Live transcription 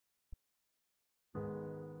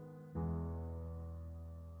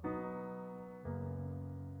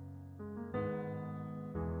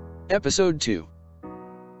Episode 2.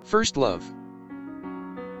 First Love.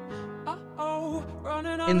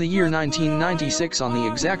 In the year 1996, on the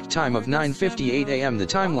exact time of 9:58 a.m., the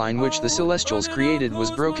timeline which the Celestials created was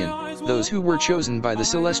broken. Those who were chosen by the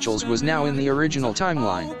Celestials was now in the original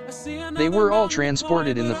timeline. They were all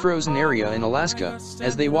transported in the frozen area in Alaska.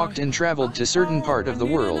 As they walked and traveled to certain part of the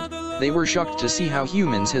world, they were shocked to see how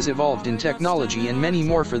humans has evolved in technology and many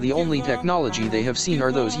more, for the only technology they have seen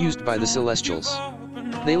are those used by the Celestials.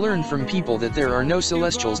 They learned from people that there are no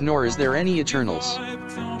Celestials nor is there any Eternals.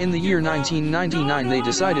 In the year 1999 they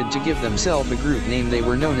decided to give themselves a group name. They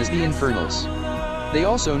were known as the INFERNAL'S. They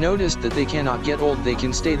also noticed that they cannot get old, they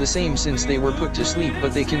can stay the same since they were put to sleep,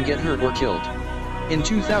 but they can get hurt or killed. In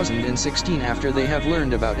 2016, after they have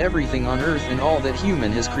learned about everything on Earth and all that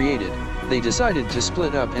human has created, they decided to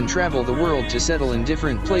split up and travel the world to settle in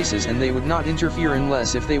different places, and they would not interfere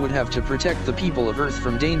unless if they would have to protect the people of Earth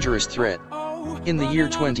from dangerous threat. In the year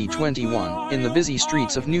 2021, in the busy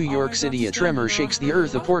streets of New York City, a tremor shakes the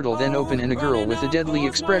earth. A portal then opened and a girl with a deadly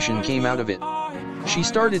expression came out of it. She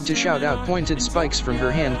started to shout out pointed spikes from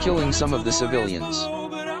her hand, killing some of the civilians.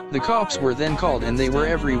 The cops were then called and they were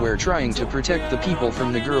everywhere trying to protect the people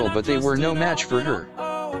from the girl, but they were no match for her.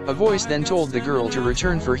 A voice then told the girl to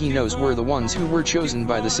return, for he knows where the ones who were chosen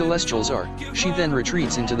by the Celestials are. She then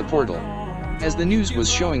retreats into the portal. As the news was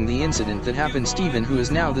showing the incident that happened, Steven, who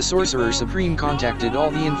is now the Sorcerer Supreme, contacted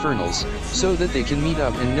all the Infernals, so that they can meet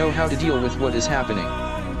up and know how to deal with what is happening.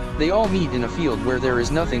 They all meet in a field where there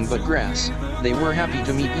is nothing but grass. They were happy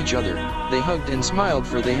to meet each other. They hugged and smiled,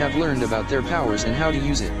 for they have learned about their powers and how to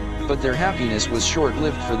use it. But their happiness was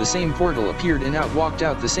short-lived, for the same portal appeared and out walked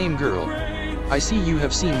out the same girl. "I see you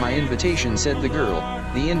have seen my invitation," said the girl.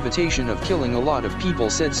 "The invitation of killing a lot of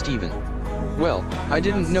people," said Steven. "Well, I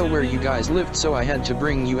didn't know where you guys lived, so I had to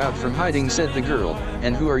bring you out from hiding," said the girl.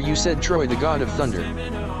 "And who are you?" said Troy, the god of thunder.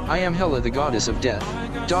 "I am Hela, the goddess of death,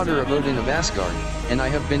 daughter of Odin of Asgard, and I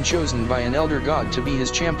have been chosen by an elder god to be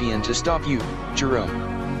his champion to stop you,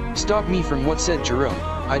 Jerome." "Stop me from what?" said Jerome.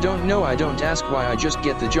 "I don't know, I don't ask why, I just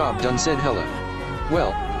get the job done," said Hela.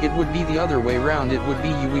 "Well, it would be the other way round, it would be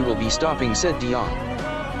you we will be stopping," said Dion.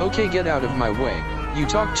 "Okay, get out of my way. You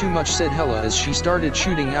talk too much," said Hela as she started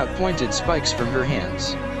shooting out pointed spikes from her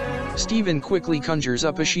hands. Steven quickly conjures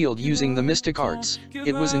up a shield using the mystic arts.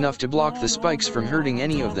 It was enough to block the spikes from hurting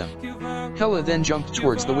any of them. Hela then jumped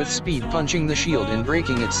towards with speed, punching the shield and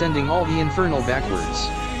breaking it, sending all the Infernal backwards.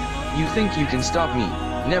 "You think you can stop me?"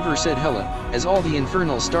 "Never," said Hela. As all the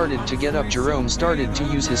Infernals started to get up, Jerome started to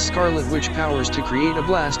use his Scarlet Witch powers to create a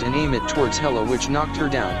blast and aim it towards Hela, which knocked her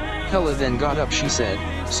down. Hela then got up. She said,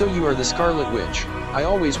 "So you are the Scarlet Witch. I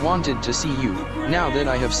always wanted to see you. Now that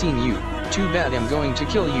I have seen you, too bad I'm going to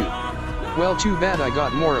kill you." "Well, too bad I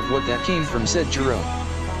got more of what that came from," said Jerome.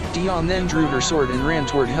 Dion then drew her sword and ran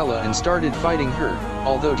toward Hela and started fighting her.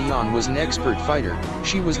 Although Dion was an expert fighter,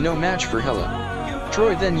 she was no match for Hela.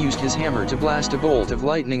 Troy then used his hammer to blast a bolt of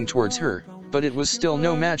lightning towards her, but it was still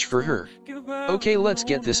no match for her. "Okay, let's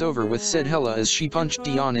get this over with," said Hela as she punched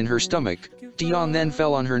Dion in her stomach. Dion then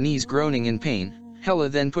fell on her knees groaning in pain. Hela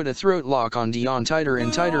then put a throat lock on Dion tighter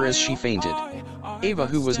and tighter as she fainted. Ava,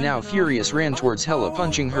 who was now furious, ran towards Hela,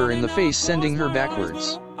 punching her in the face, sending her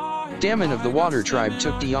backwards. Damon of the Water Tribe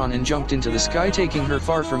took Dion and jumped into the sky, taking her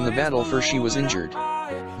far from the battle, for she was injured.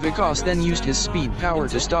 Vikas then used his speed power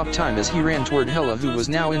to stop time as he ran toward Hela, who was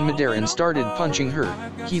now in midair, and started punching her.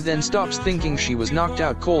 He then stops, thinking she was knocked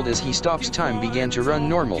out cold. As he stops time, began to run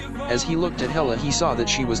normal. As he looked at Hela, he saw that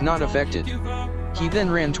she was not affected. He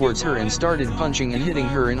then ran towards her and started punching and hitting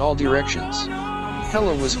her in all directions.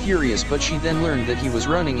 Hela was furious, but she then learned that he was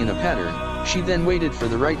running in a pattern. She then waited for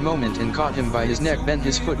the right moment and caught him by his neck, bent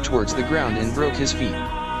his foot towards the ground and broke his feet.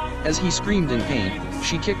 As he screamed in pain,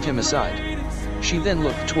 she kicked him aside. She then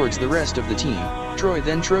looked towards the rest of the team. Troy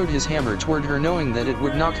then throwed his hammer toward her, knowing that it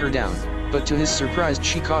would knock her down, but to his surprise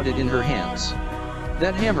she caught it in her hands.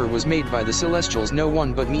 "That hammer was made by the Celestials, no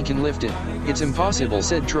one but me can lift it." "It's impossible,"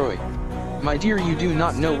 said Troy. "My dear, you do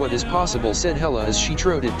not know what is possible," said Hela as she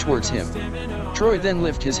throwed it towards him. Troy then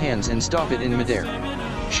lifted his hands and stopped it in midair.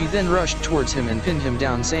 She then rushed towards him and pinned him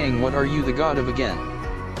down, saying, "What are you the god of again?"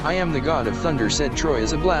 "I am the god of thunder," said Troy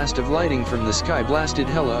as a blast of lightning from the sky blasted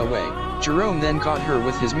Hela away. Jerome then caught her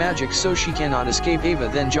with his magic so she cannot escape. Ava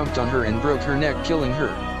then jumped on her and broke her neck, killing her.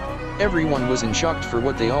 Everyone was in shock for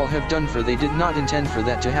what they all have done, for they did not intend for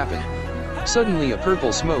that to happen. Suddenly a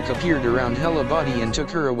purple smoke appeared around Hela's body and took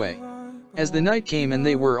her away. As the night came and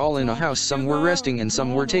they were all in a house, some were resting and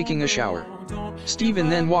some were taking a shower. Steven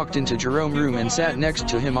then walked into Jerome's room and sat next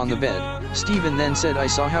to him on the bed. Steven then said, "I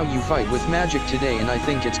saw how you fight with magic today and I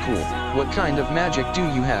think it's cool. What kind of magic do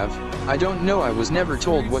you have?" "I don't know, I was never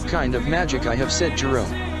told what kind of magic I have," said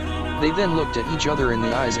Jerome. They then looked at each other in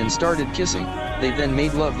the eyes and started kissing. They then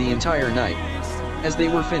made love the entire night. As they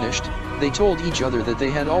were finished, they told each other that they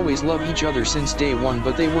had always loved each other since day one,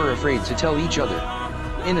 but they were afraid to tell each other.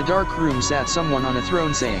 In a dark room sat someone on a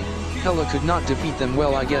throne saying, "Hela could not defeat them.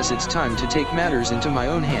 Well, I guess it's time to take matters into my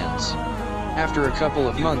own hands." After a couple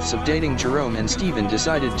of months of dating, Jerome and Steven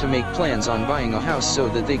decided to make plans on buying a house so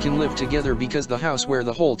that they can live together, because the house where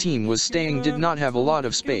the whole team was staying did not have a lot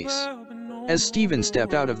of space. As Steven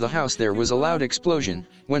stepped out of the house, there was a loud explosion.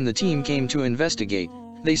 When the team came to investigate,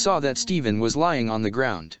 they saw that Steven was lying on the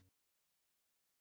ground.